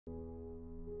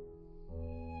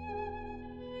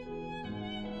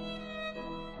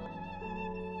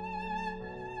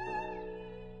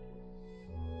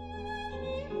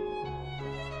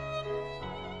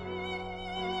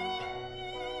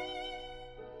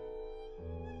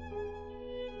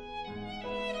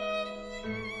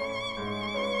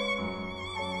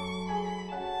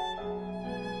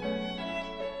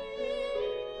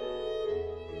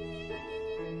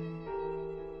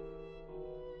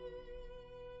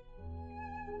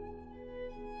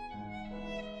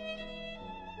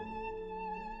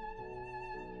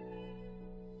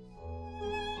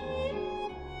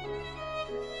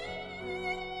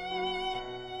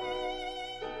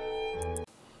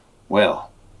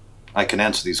Well, I can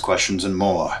answer these questions and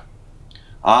more.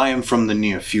 I am from the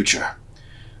near future,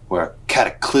 where a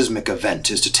cataclysmic event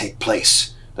is to take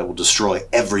place that will destroy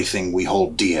everything we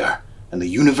hold dear, and the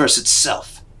universe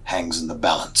itself hangs in the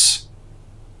balance.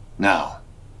 Now,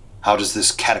 how does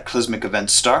this cataclysmic event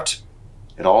start?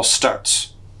 It all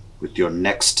starts with your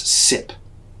next sip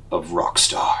of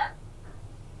Rockstar.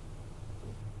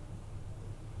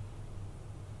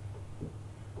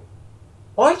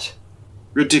 What?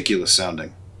 Ridiculous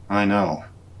sounding, I know.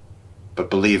 But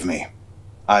believe me,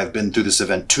 I've been through this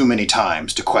event too many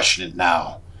times to question it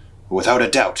now. Without a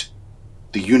doubt,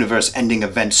 the universe-ending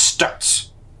event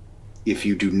starts if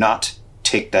you do not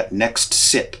take that next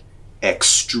sip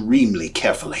extremely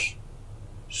carefully.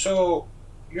 So,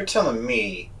 you're telling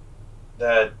me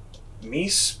that me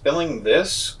spilling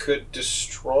this could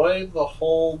destroy the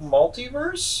whole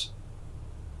multiverse?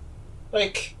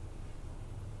 Like,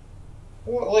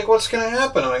 what's gonna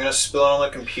happen? Am I gonna spill it on the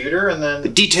computer and then... The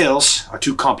details are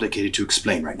too complicated to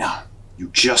explain right now. You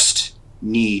just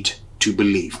need to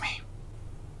believe me.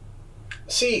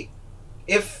 See,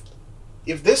 if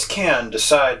this can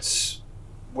decides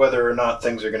whether or not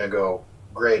things are gonna go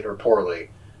great or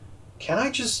poorly, can I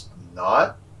just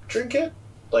not drink it?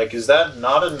 Like, is that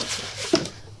not an...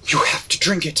 You have to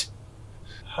drink it.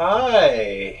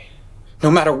 Hi. No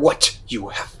matter what, you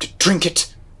have to drink it.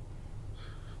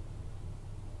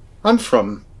 I'm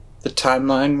from the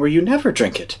timeline where you never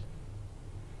drink it.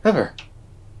 Ever.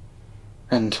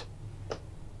 And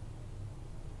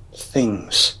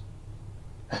things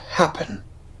happen.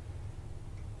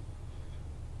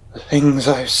 The things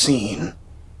I've seen.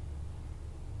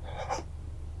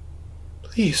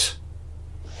 Please.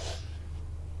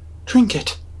 Drink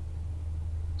it.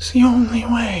 It's the only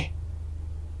way.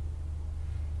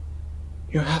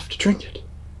 You have to drink it.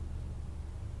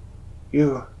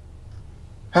 You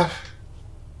have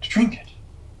to drink it.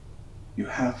 You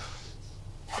have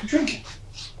to drink it.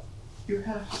 You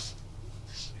have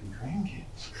to drink it.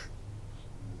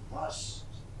 You must.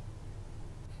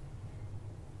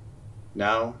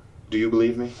 Now, do you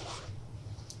believe me?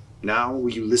 Now,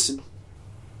 will you listen?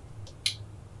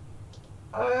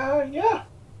 Yeah.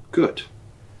 Good.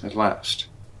 At last.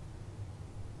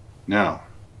 Now,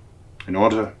 in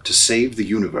order to save the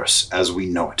universe as we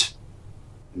know it,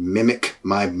 mimic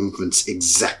my movements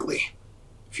exactly.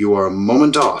 If you are a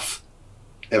moment off,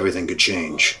 everything could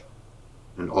change,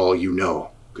 and all you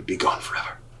know could be gone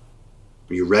forever.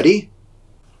 Are you ready?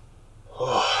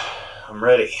 Oh, I'm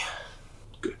ready.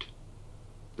 Good.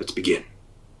 Let's begin.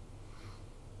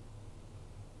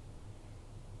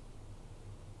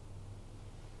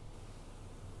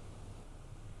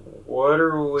 What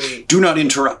are we... Do not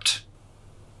interrupt.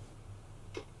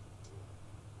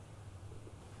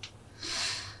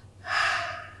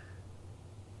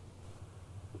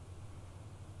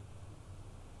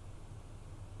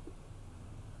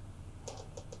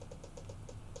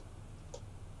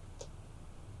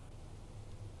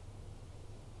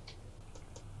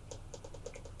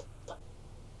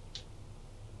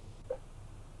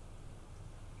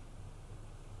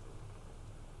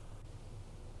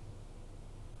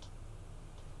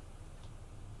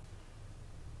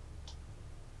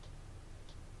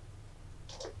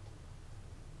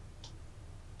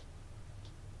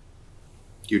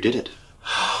 You did it.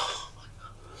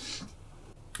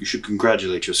 You should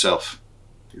congratulate yourself.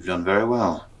 You've done very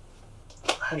well.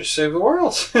 I just saved the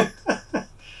world.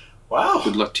 Wow.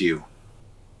 Good luck to you.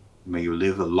 May you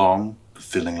live a long,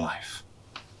 fulfilling life.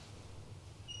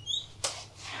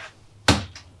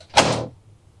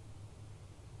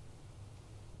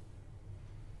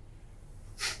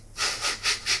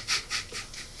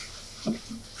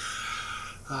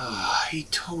 He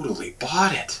totally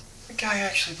bought it. The guy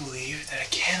actually believed that a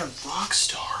can of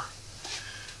Rockstar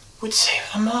would save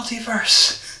the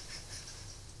multiverse.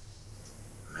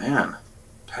 Man,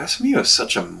 Passemew is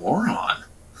such a moron.